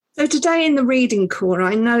So today in the Reading Corner,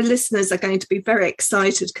 I know listeners are going to be very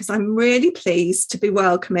excited because I'm really pleased to be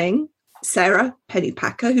welcoming Sarah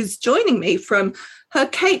Pennypacker, who's joining me from her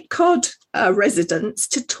Cape Cod residence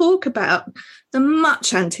to talk about the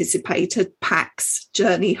much anticipated PAX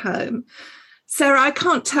Journey Home. Sarah, I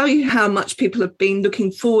can't tell you how much people have been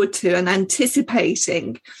looking forward to and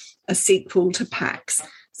anticipating a sequel to PAX.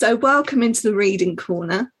 So welcome into the Reading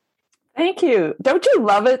Corner. Thank you. Don't you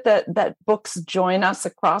love it that books join us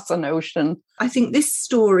across an ocean? I think this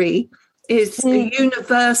story is a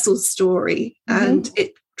universal story, and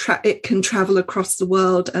it can travel across the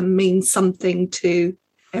world and mean something to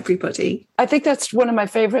everybody. I think that's one of my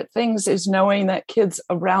favorite things, is knowing that kids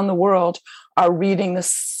around the world are reading the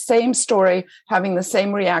same story, having the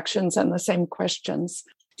same reactions and the same questions.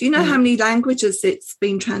 Do you know how many languages it's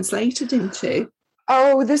been translated into?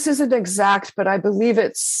 Oh, this isn't exact, but I believe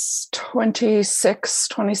it's 26,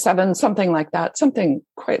 27, something like that, something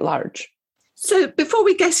quite large. So before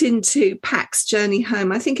we get into PAX Journey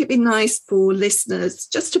Home, I think it'd be nice for listeners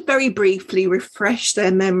just to very briefly refresh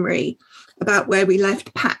their memory about where we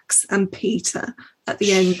left Pax and Peter at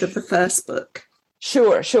the end of the first book.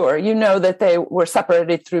 Sure. You know that they were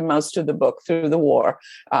separated through most of the book, through the war,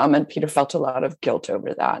 and Peter felt a lot of guilt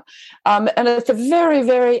over that. And at the very,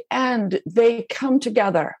 very end, they come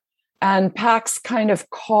together, and Pax kind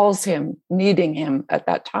of calls him, needing him at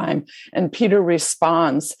that time, and Peter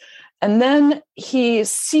responds. And then he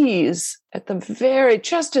sees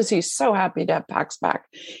just as he's so happy to have Pax back,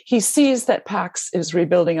 he sees that Pax is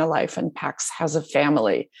rebuilding a life and Pax has a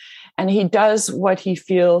family. And he does what he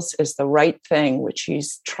feels is the right thing, which he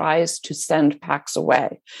tries to send Pax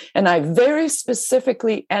away. And I very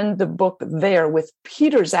specifically end the book there with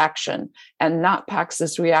Peter's action and not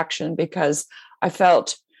Pax's reaction, because I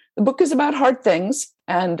felt the book is about hard things.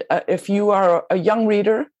 And if you are a young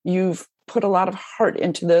reader, you've put a lot of heart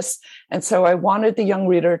into this. And so I wanted the young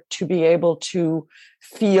reader to be able to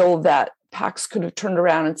feel that Pax could have turned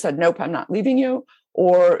around and said, nope, I'm not leaving you.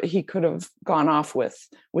 Or he could have gone off with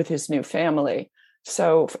his new family.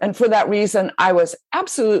 So, and for that reason, I was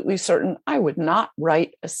absolutely certain I would not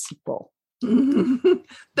write a sequel.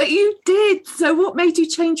 But you did. So what made you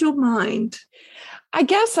change your mind? I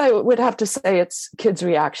guess I would have to say it's kids'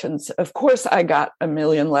 reactions. Of course, I got a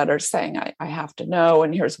million letters saying, I have to know,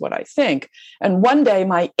 and here's what I think. And one day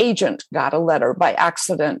my agent got a letter by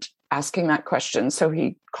accident asking that question. So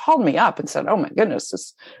he called me up and said, oh my goodness,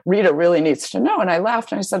 this reader really needs to know. And I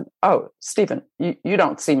laughed and I said, oh, Stephen, you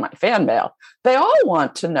don't see my fan mail. They all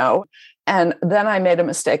want to know. And then I made a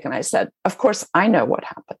mistake and I said, of course, I know what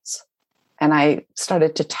happens. And I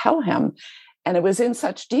started to tell him. And it was in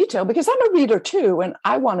such detail because I'm a reader too. And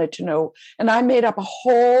I wanted to know. And I made up a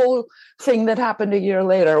whole thing that happened a year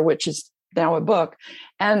later, which is now a book.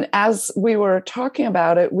 And as we were talking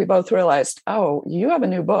about it, we both realized, oh, you have a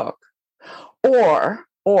new book. Or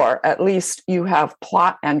at least you have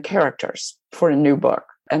plot and characters for a new book.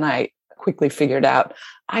 And I quickly figured out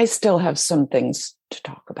I still have some things to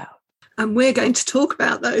talk about. And we're going to talk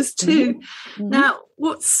about those too. Mm-hmm. Now,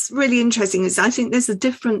 what's really interesting is I think there's a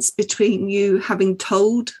difference between you having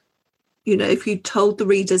told, if you told the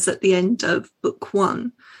readers at the end of book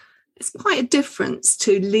one, it's quite a difference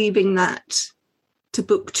to leaving that to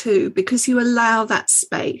book two, because you allow that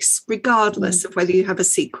space, regardless of whether you have a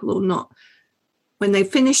sequel or not. When they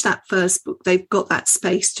finish that first book, they've got that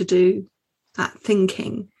space to do that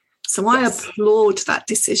thinking. So I applaud that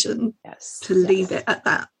decision to leave it at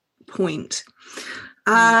that point.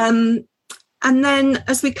 And then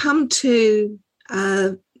as we come to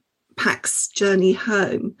Pax Journey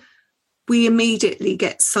Home, we immediately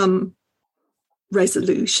get some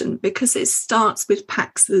resolution because it starts with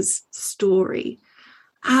Pax's story.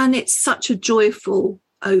 And it's such a joyful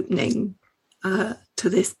opening to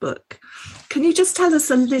this book. Can you just tell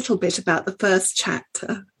us a little bit about the first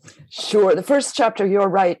chapter? Sure. The first chapter, you're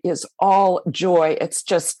right, is all joy. It's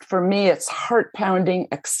just, for me, it's heart-pounding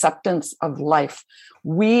acceptance of life.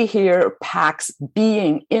 We hear Pax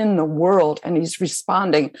being in the world, and he's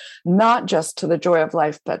responding not just to the joy of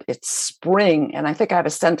life, but it's spring. And I think I have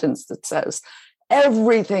a sentence that says,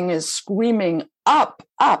 everything is screaming up,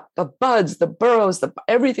 the buds, the burrows,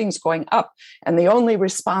 everything's going up. And the only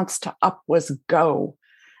response to up was go.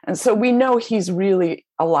 And so we know he's really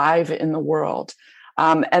alive in the world.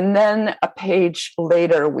 And then a page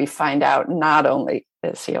later, we find out not only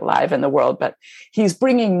is he alive in the world, but he's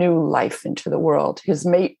bringing new life into the world. His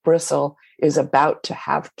mate, Bristle, is about to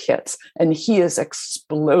have kits, and he is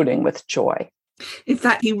exploding with joy. In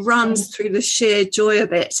fact, he runs through the sheer joy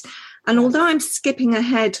of it. And although I'm skipping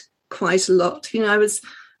ahead quite a lot, I was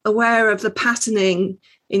aware of the patterning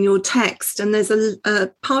in your text. And there's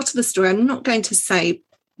a part of the story, I'm not going to say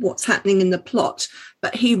what's happening in the plot,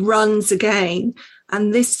 but he runs again.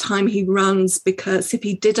 And this time he runs because if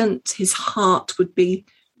he didn't, his heart would be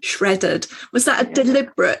shredded. Was that a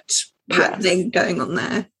deliberate pattern going on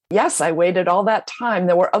there? Yes, I waited all that time.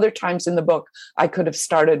 There were other times in the book I could have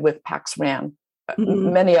started with Pax Ran,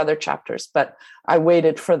 many other chapters, but I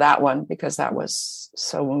waited for that one because that was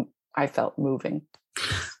so, I felt, moving.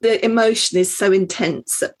 The emotion is so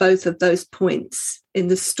intense at both of those points in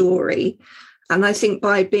the story. And I think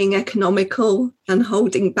by being economical and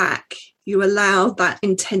holding back, you allow that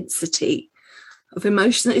intensity of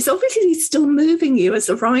emotion. It's obviously still moving you as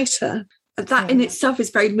a writer. That in itself is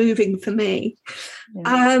very moving for me.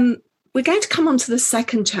 Yeah. We're going to come on to the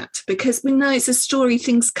second chapter because we know it's a story.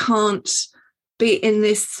 Things can't be in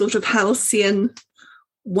this sort of halcyon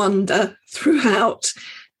wonder throughout.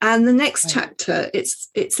 And the next chapter,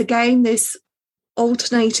 it's again this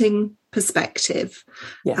alternating perspective.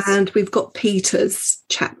 Yes. And we've got Peter's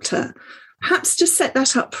chapter. Perhaps just set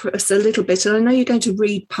that up for us a little bit. And I know you're going to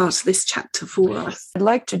read part of this chapter for us. I'd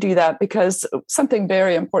like to do that because something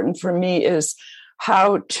very important for me is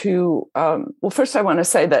how to, well, first I want to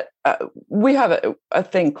say that we have a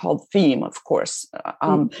thing called theme, of course.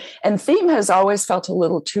 And theme has always felt a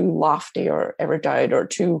little too lofty or erudite or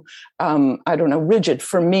too, rigid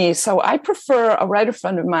for me. So I prefer, a writer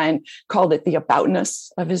friend of mine called it the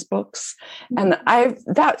aboutness of his books. And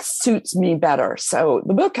that suits me better. So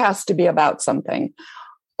the book has to be about something.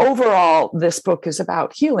 Overall, this book is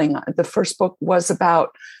about healing. The first book was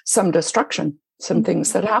about some destruction, some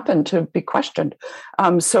things that happened to be questioned.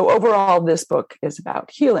 So overall, this book is about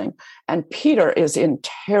healing. And Peter is in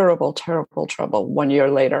terrible, terrible trouble 1 year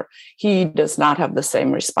later. He does not have the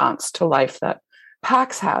same response to life that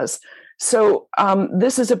Pax has. So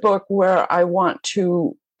this is a book where I want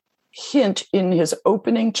to hint in his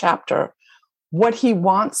opening chapter what he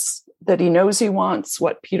wants, that he knows he wants,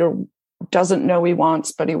 what Peter doesn't know he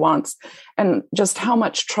wants, but he wants, and just how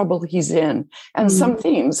much trouble he's in. And some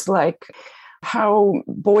themes like how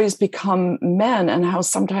boys become men and how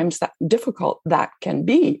sometimes that difficult that can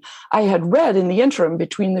be. I had read in the interim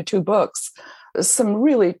between the two books some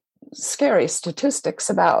really scary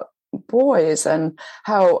statistics about boys and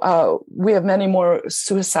how we have many more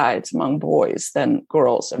suicides among boys than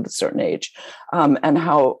girls of a certain age, and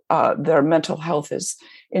how their mental health is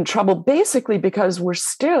in trouble, basically because we're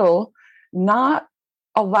still not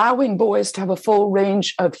allowing boys to have a full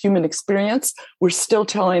range of human experience. We're still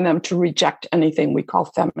telling them to reject anything we call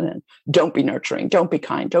feminine. Don't be nurturing. Don't be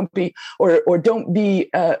kind. Don't be, or don't be,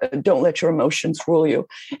 don't let your emotions rule you.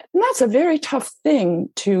 And that's a very tough thing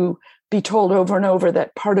to be told over and over,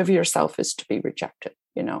 that part of yourself is to be rejected,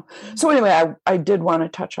 you know? So anyway, I did want to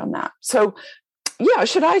touch on that. So yeah,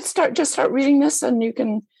 should I start reading this and you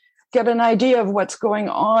can get an idea of what's going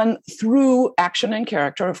on through action and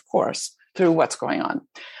character, of course, through what's going on.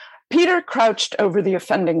 Peter crouched over the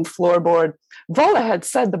offending floorboard. Vola had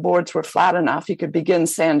said the boards were flat enough he could begin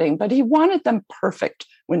sanding, but he wanted them perfect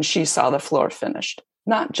when she saw the floor finished,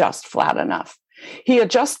 not just flat enough. He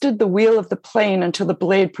adjusted the wheel of the plane until the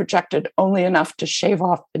blade projected only enough to shave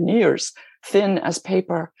off veneers, thin as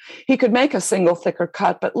paper. He could make a single thicker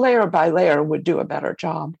cut, but layer by layer would do a better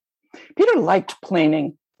job. Peter liked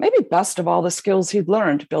planing, maybe best of all the skills he'd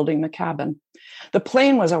learned building the cabin. The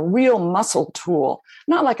plane was a real muscle tool,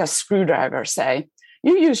 not like a screwdriver, say.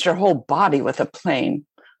 You used your whole body with a plane,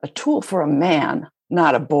 a tool for a man,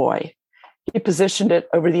 not a boy. He positioned it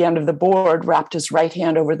over the end of the board, wrapped his right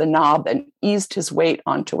hand over the knob, and eased his weight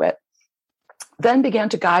onto it. Then began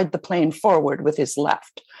to guide the plane forward with his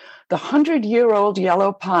left. The 100-year-old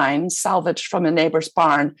yellow pine, salvaged from a neighbor's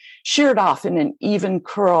barn, sheared off in an even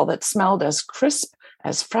curl that smelled as crisp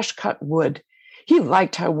as fresh-cut wood. He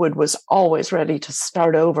liked how wood was always ready to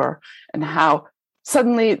start over, and how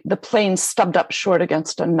suddenly the plane stubbed up short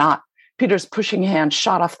against a knot. Peter's pushing hand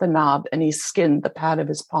shot off the knob, and he skinned the pad of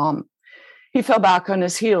his palm. He fell back on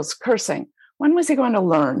his heels, cursing. When was he going to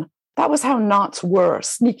learn? That was how knots were,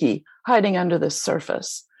 sneaky, hiding under the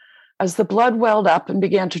surface. As the blood welled up and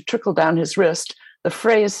began to trickle down his wrist, the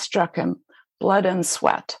phrase struck him, blood and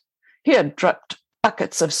sweat. He had dripped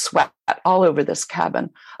buckets of sweat all over this cabin.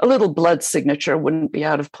 A little blood signature wouldn't be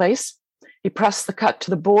out of place. He pressed the cut to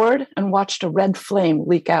the board and watched a red flame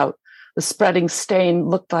leak out. The spreading stain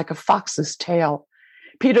looked like a fox's tail.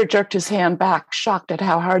 Peter jerked his hand back, shocked at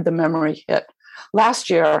how hard the memory hit.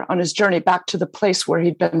 Last year, on his journey back to the place where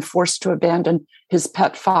he'd been forced to abandon his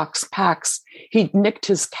pet fox, Pax, he'd nicked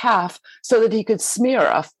his calf so that he could smear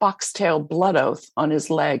a foxtail blood oath on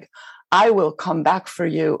his leg. I will come back for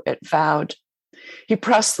you, it vowed. He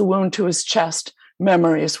pressed the wound to his chest,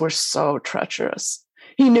 Memories were so treacherous.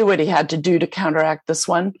 He knew what he had to do to counteract this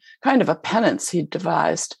one, kind of a penance he'd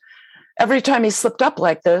devised. Every time he slipped up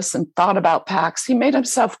like this and thought about Pax, he made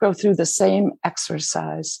himself go through the same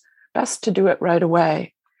exercise. Best to do it right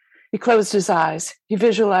away. He closed his eyes. He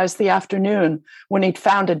visualized the afternoon when he'd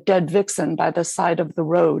found a dead vixen by the side of the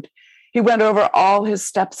road. He went over all his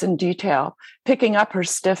steps in detail, picking up her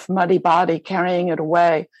stiff, muddy body, carrying it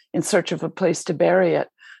away in search of a place to bury it,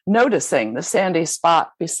 noticing the sandy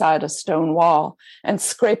spot beside a stone wall and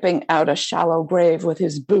scraping out a shallow grave with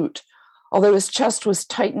his boot. Although his chest was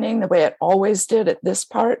tightening the way it always did at this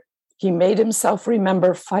part, he made himself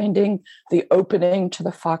remember finding the opening to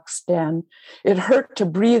the fox den. It hurt to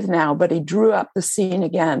breathe now, but he drew up the scene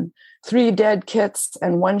again. 3 dead kits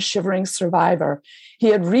and 1 shivering survivor. He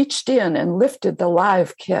had reached in and lifted the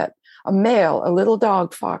live kit, a male, a little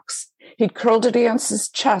dog fox. He'd curled it against his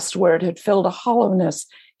chest where it had filled a hollowness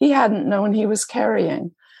he hadn't known he was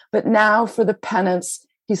carrying. But now, for the penance,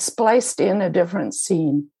 he spliced in a different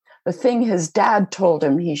scene, the thing his dad told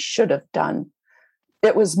him he should have done.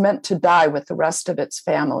 It was meant to die with the rest of its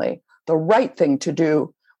family. The right thing to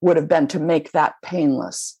do would have been to make that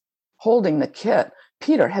painless. Holding the kit,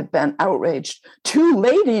 Peter had been outraged. Too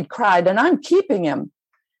late, he'd cried, and I'm keeping him.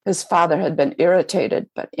 His father had been irritated,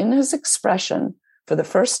 but in his expression, for the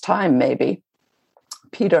first time maybe,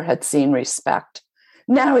 Peter had seen respect.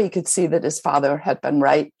 Now he could see that his father had been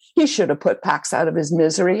right. He should have put Pax out of his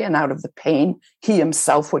misery and out of the pain he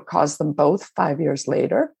himself would cause them both 5 years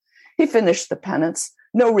later. He finished the penance,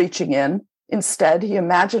 no reaching in. Instead, he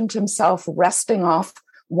imagined himself wresting off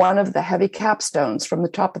one of the heavy capstones from the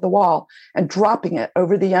top of the wall and dropping it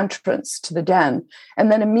over the entrance to the den,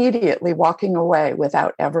 and then immediately walking away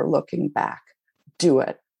without ever looking back. Do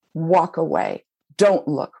it. Walk away. Don't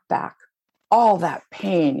look back. All that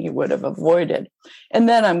pain he would have avoided. And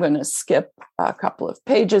then I'm going to skip a couple of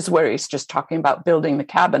pages where he's just talking about building the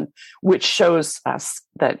cabin, which shows us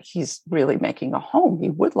that he's really making a home. He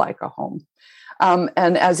would like a home.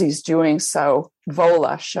 And as he's doing so,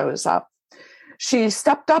 Vola shows up. She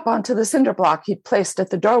stepped up onto the cinder block he'd placed at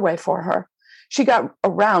the doorway for her. She got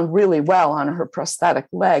around really well on her prosthetic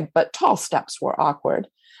leg, but tall steps were awkward,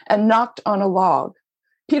 and knocked on a log.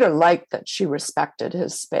 Peter liked that she respected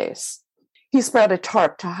his space. He spread a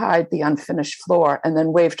tarp to hide the unfinished floor and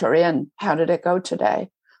then waved her in. How did it go today?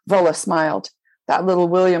 Vola smiled. That little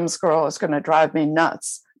Williams girl is going to drive me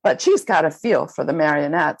nuts, but she's got a feel for the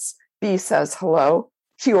marionettes. Bea says hello.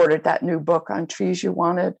 She ordered that new book on trees you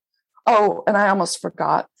wanted. Oh, and I almost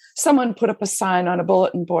forgot. Someone put up a sign on a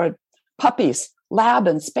bulletin board. Puppies, lab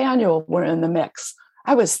and spaniel were in the mix.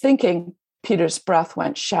 I was thinking, Peter's breath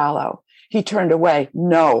went shallow. He turned away.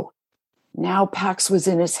 No. Now Pax was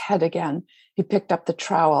in his head again. He picked up the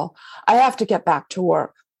trowel. I have to get back to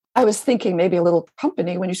work. I was thinking maybe a little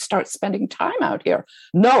company when you start spending time out here.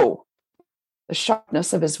 No. The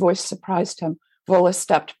sharpness of his voice surprised him. Vola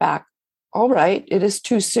stepped back. All right, it is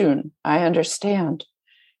too soon. I understand.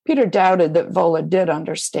 Peter doubted that Vola did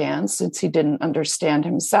understand, since he didn't understand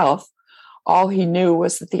himself. All he knew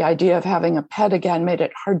was that the idea of having a pet again made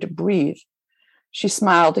it hard to breathe. She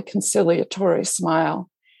smiled a conciliatory smile.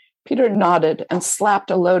 Peter nodded and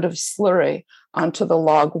slapped a load of slurry onto the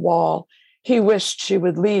log wall. He wished she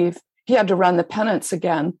would leave. He had to run the penance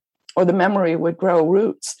again, or the memory would grow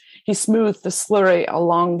roots. He smoothed the slurry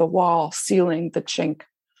along the wall, sealing the chink.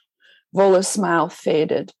 Vola's smile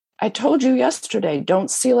faded. I told you yesterday,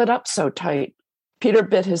 don't seal it up so tight. Peter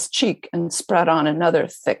bit his cheek and spread on another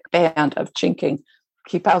thick band of chinking.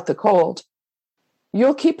 Keep out the cold.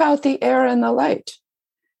 You'll keep out the air and the light.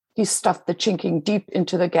 He stuffed the chinking deep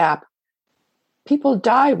into the gap. People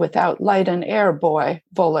die without light and air, boy,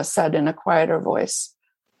 Vola said in a quieter voice.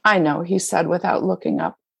 I know, he said without looking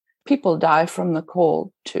up. People die from the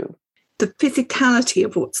cold, too. The physicality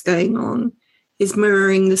of what's going on is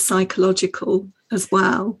mirroring the psychological as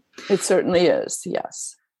well. It certainly is,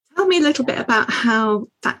 yes. Tell me a little bit about how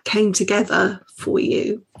that came together for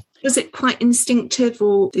you. Was it quite instinctive,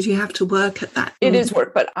 or did you have to work at that? It is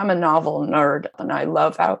work, but I'm a novel nerd, and I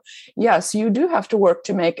love how, yes, you do have to work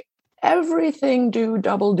to make everything do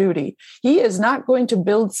double duty. He is not going to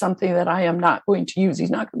build something that I am not going to use.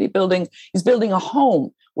 He's not going to be building, he's building a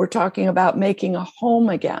home. We're talking about making a home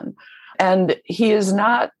again. And he is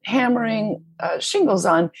not hammering shingles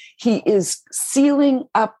on, he is sealing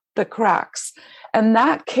up the cracks. And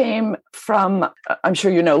that came from, I'm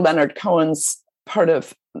sure you know, Leonard Cohen's part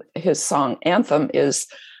of his song Anthem is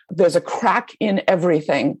there's a crack in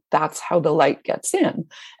everything. That's how the light gets in.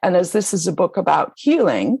 And as this is a book about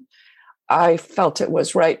healing, I felt it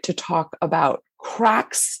was right to talk about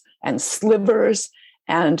cracks and slivers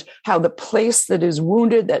and how the place that is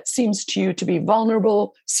wounded, that seems to you to be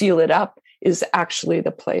vulnerable, seal it up, is actually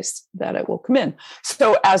the place that it will come in.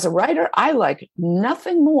 So as a writer, I like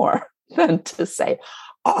nothing more than to say,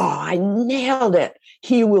 oh, I nailed it.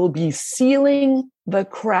 He will be sealing the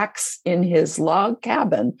cracks in his log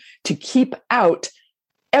cabin to keep out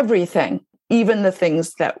everything, even the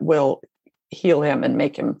things that will heal him and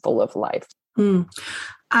make him full of life.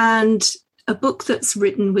 And a book that's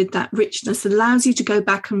written with that richness allows you to go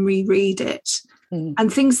back and reread it.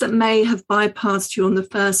 And things that may have bypassed you on the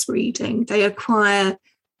first reading, they acquire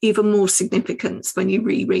even more significance when you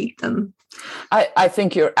reread them. I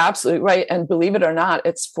think you're absolutely right. And believe it or not,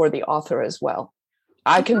 it's for the author as well.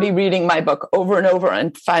 I can be reading my book over and over,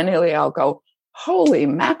 and finally I'll go, holy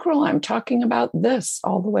mackerel, I'm talking about this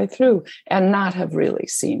all the way through, and not have really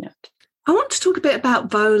seen it. I want to talk a bit about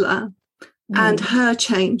Vola and her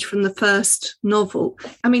change from the first novel.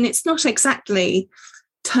 I mean, it's not exactly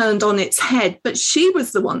turned on its head, but she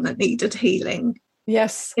was the one that needed healing.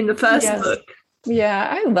 Yes. In the first book. Yeah,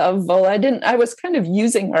 I love Vola. I was kind of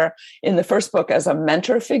using her in the first book as a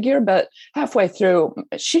mentor figure, but halfway through,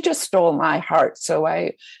 she just stole my heart. So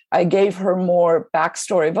I gave her more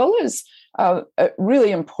backstory. Vola is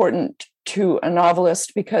really important to a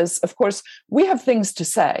novelist because, of course, we have things to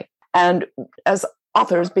say. And as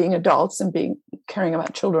authors, being adults and caring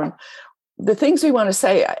about children, the things we want to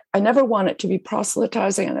say, I never want it to be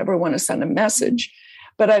proselytizing. I never want to send a message.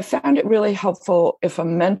 But I found it really helpful if a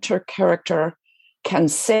mentor character can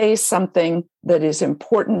say something that is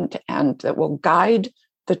important and that will guide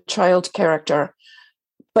the child character,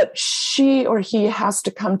 but she or he has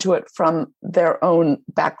to come to it from their own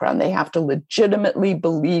background. They have to legitimately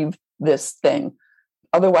believe this thing.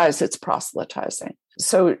 Otherwise, it's proselytizing.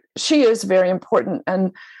 So she is very important.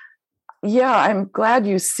 And yeah, I'm glad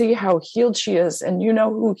you see how healed she is. And you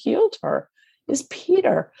know who healed her is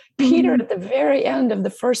Peter. Peter, at the very end of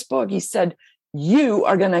the first book, he said, you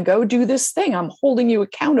are going to go do this thing. I'm holding you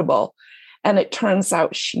accountable. And it turns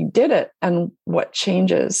out she did it. And what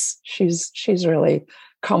changes? She's really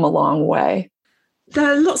come a long way. There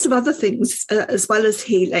are lots of other things as well as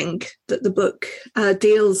healing that the book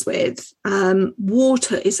deals with.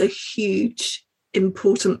 Water is a huge,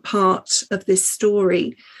 important part of this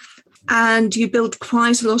story. And you build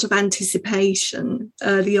quite a lot of anticipation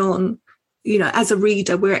early on. You know, as a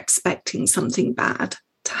reader, we're expecting something bad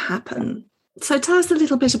to happen. So tell us a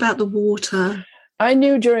little bit about the water. I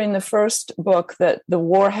knew during the first book that the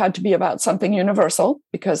war had to be about something universal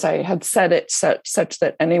because I had said it such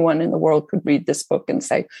that anyone in the world could read this book and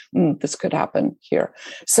say, this could happen here.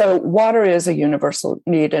 So water is a universal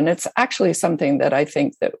need. And it's actually something that I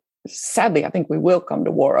think that, sadly, I think we will come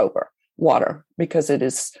to war over water because it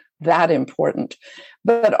is that important,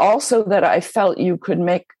 but also that I felt you could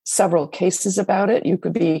make several cases about it. You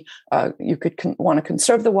could want to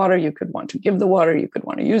conserve the water. You could want to give the water. You could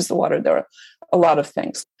want to use the water. There are a lot of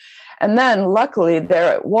things. And then luckily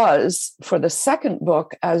there it was for the second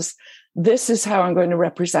book as this is how I'm going to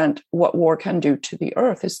represent what war can do to the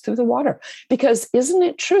earth is through the water. Because isn't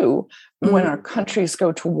it true when our countries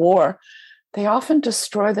go to war, they often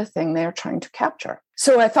destroy the thing they're trying to capture.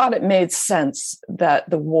 So I thought it made sense that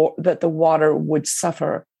the water would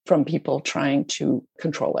suffer from people trying to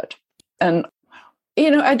control it. And you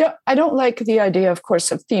know, I don't like the idea, of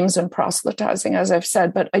course, of themes and proselytizing, as I've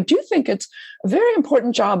said, but I do think it's a very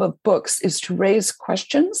important job of books is to raise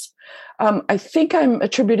questions. I think I'm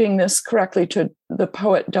attributing this correctly to the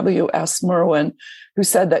poet W.S. Merwin, who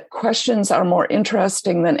said that questions are more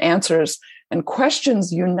interesting than answers, and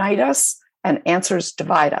questions unite us and answers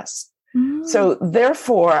divide us. So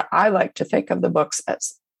therefore, I like to think of the books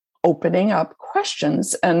as opening up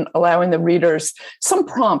questions and allowing the readers some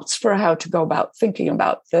prompts for how to go about thinking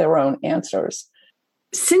about their own answers.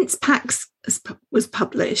 Since Pax was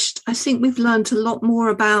published, I think we've learned a lot more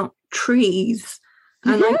about trees.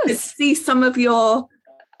 And I could see some of your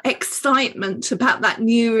excitement about that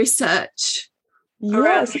new research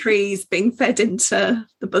around trees being fed into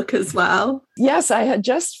the book as well. Yes, I had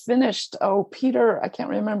just finished, Peter, I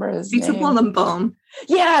can't remember his name. Peter Wollenbaum.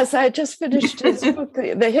 Yes, I had just finished his book,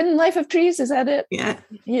 The Hidden Life of Trees, is that it? Yeah.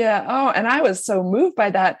 Yeah, and I was so moved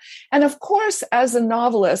by that. And of course, as a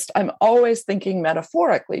novelist, I'm always thinking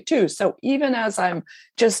metaphorically too. So even as I'm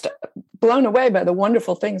just blown away by the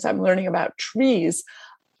wonderful things I'm learning about trees,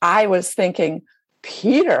 I was thinking,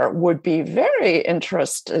 Peter would be very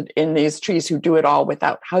interested in these trees who do it all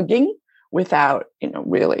without hugging, without,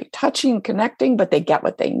 really touching, connecting, but they get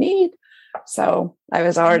what they need. So I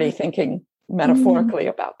was already thinking metaphorically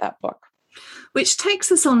about that book. Which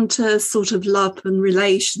takes us on to sort of love and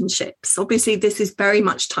relationships. Obviously, this is very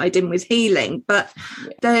much tied in with healing, but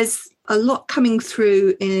there's a lot coming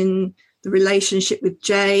through in the relationship with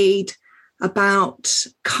Jade about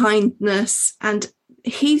kindness. And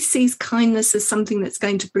he sees kindness as something that's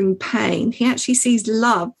going to bring pain. He actually sees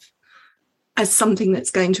love as something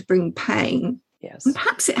that's going to bring pain. Yes. And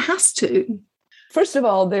perhaps it has to. First of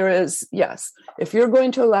all, there is, yes, if you're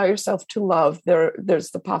going to allow yourself to love,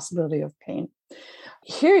 there's the possibility of pain.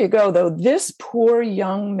 Here you go, though. This poor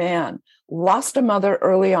young man lost a mother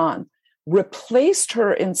early on, replaced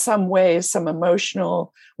her in some ways, some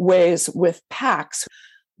emotional ways with Pax,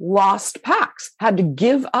 lost Pax, had to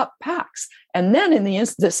give up Pax. And then in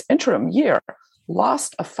this interim year,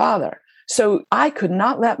 lost a father. So I could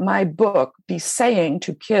not let my book be saying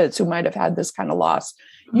to kids who might have had this kind of loss,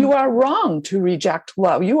 you are wrong to reject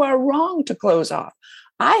love. You are wrong to close off.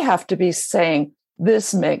 I have to be saying,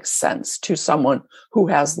 this makes sense to someone who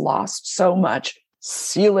has lost so much.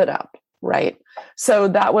 Seal it up, right? So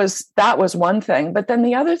that was one thing. But then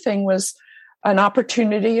the other thing was an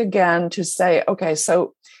opportunity again to say, okay,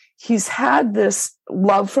 so he's had this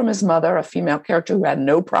love from his mother, a female character who had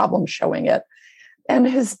no problem showing it. And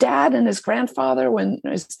his dad and his grandfather, when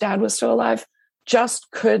his dad was still alive, just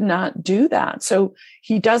could not do that. So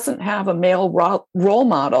he doesn't have a male role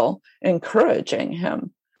model encouraging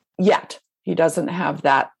him yet. He doesn't have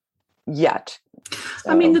that yet.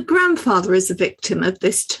 So, I mean, the grandfather is a victim of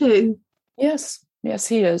this too. Yes,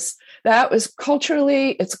 he is. That was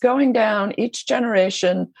culturally, it's going down each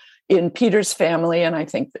generation in Peter's family. And I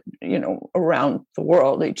think that, around the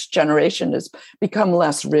world, each generation has become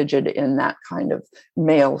less rigid in that kind of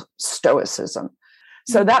male stoicism.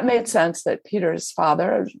 So that made sense that Peter's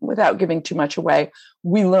father, without giving too much away,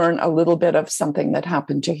 we learn a little bit of something that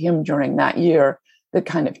happened to him during that year that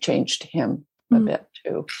kind of changed him a bit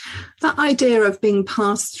too. That idea of being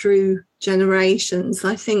passed through generations,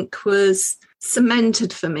 I think, was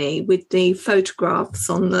cemented for me with the photographs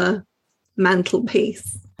on the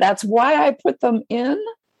mantelpiece. That's why I put them in.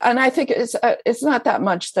 And I think it's not that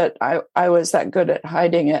much that I was that good at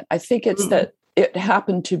hiding it. I think it's that it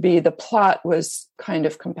happened to be the plot was kind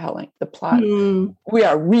of compelling. The plot, we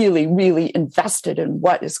are really, really invested in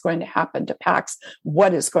what is going to happen to Pax,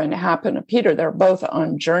 what is going to happen to Peter. They're both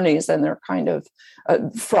on journeys and they're kind of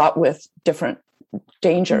fraught with different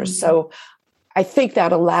dangers. So I think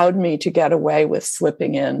that allowed me to get away with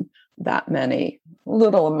slipping in that many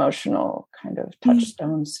little emotional kind of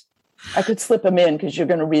touchstones. I could slip them in because you're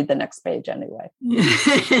going to read the next page anyway.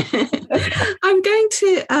 I'm going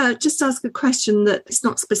to just ask a question that is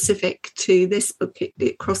not specific to this book.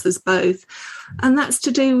 It crosses both. And that's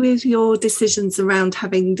to do with your decisions around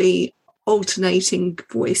having the alternating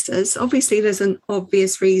voices. Obviously, there's an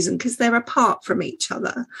obvious reason because they're apart from each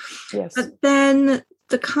other. Yes. But then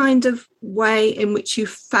the kind of way in which you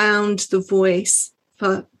found the voice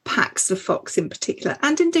for Pax the Fox in particular,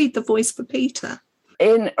 and indeed the voice for Peter.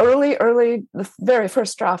 In early, the very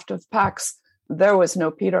first draft of Pax, there was no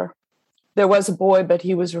Peter. There was a boy, but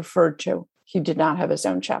he was referred to. He did not have his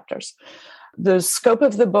own chapters. The scope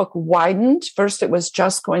of the book widened. First, it was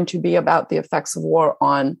just going to be about the effects of war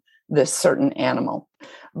on this certain animal.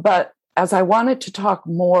 But as I wanted to talk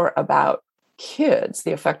more about kids,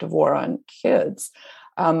 the effect of war on kids,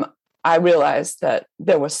 I realized that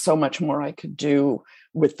there was so much more I could do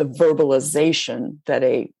with the verbalization that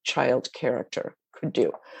a child character could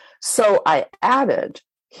do. So I added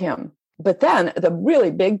him. But then the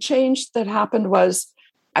really big change that happened was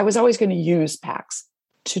I was always going to use Pax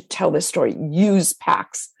to tell this story, use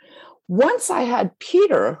Pax. Once I had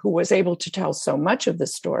Peter, who was able to tell so much of the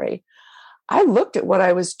story, I looked at what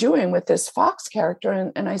I was doing with this fox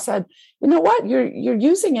character and I said, you know what, you're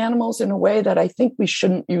using animals in a way that I think we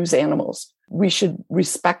shouldn't use animals. We should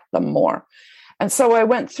respect them more. And so I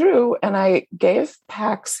went through and I gave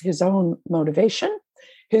Pax his own motivation,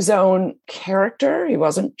 his own character. He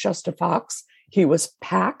wasn't just a fox. He was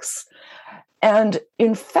Pax. And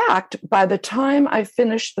in fact, by the time I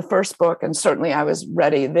finished the first book, and certainly I was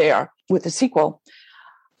ready there with the sequel,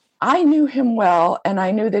 I knew him well, and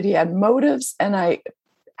I knew that he had motives. And I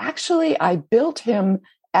built him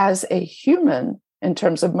as a human in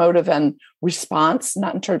terms of motive and response,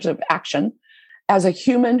 not in terms of action, as a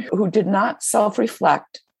human who did not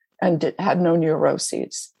self-reflect and had no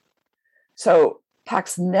neuroses. So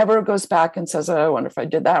Pax never goes back and says, oh, I wonder if I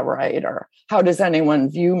did that right, or how does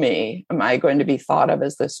anyone view me? Am I going to be thought of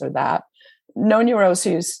as this or that? No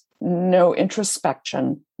neuroses, no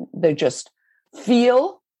introspection. They just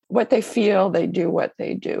feel what they feel. They do what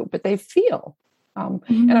they do, but they feel.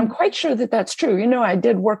 And I'm quite sure that that's true. You know, I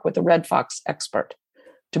did work with a red fox expert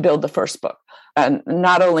to build the first book. And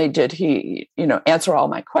not only did he, answer all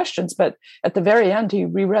my questions, but at the very end, he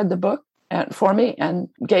reread the book for me and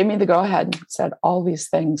gave me the go-ahead and said, all these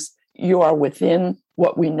things, you are within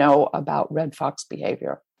what we know about red fox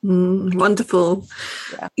behavior. Wonderful.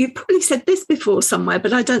 Yeah. You've probably said this before somewhere,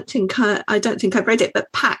 but I don't think I've read it.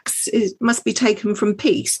 But Pax must be taken from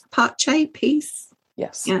peace. Pace, peace.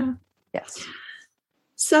 Yes. Yeah. Yes.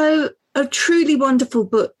 So a truly wonderful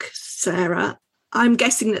book, Sarah. I'm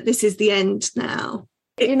guessing that this is the end now.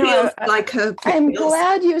 It feels like a... I'm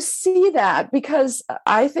glad you see that, because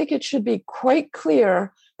I think it should be quite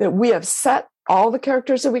clear that we have set all the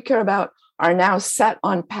characters that we care about are now set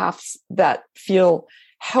on paths that feel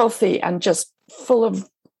healthy and just full of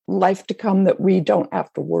life to come that we don't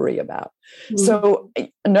have to worry about. So,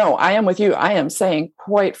 no, I am with you. I am saying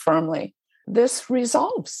quite firmly, this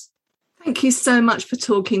resolves. Thank you so much for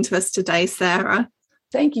talking to us today, Sarah.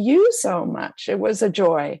 Thank you so much. It was a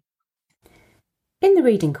joy. In the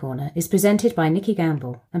Reading Corner is presented by Nikki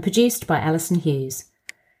Gamble and produced by Alison Hughes.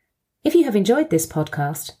 If you have enjoyed this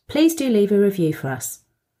podcast, please do leave a review for us.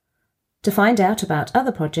 To find out about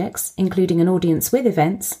other projects, including an audience with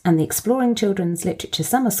events and the Exploring Children's Literature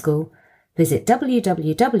Summer School, visit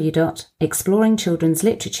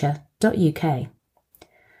www.exploringchildrensliterature.uk.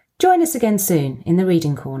 Join us again soon in the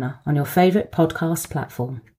Reading Corner on your favourite podcast platform.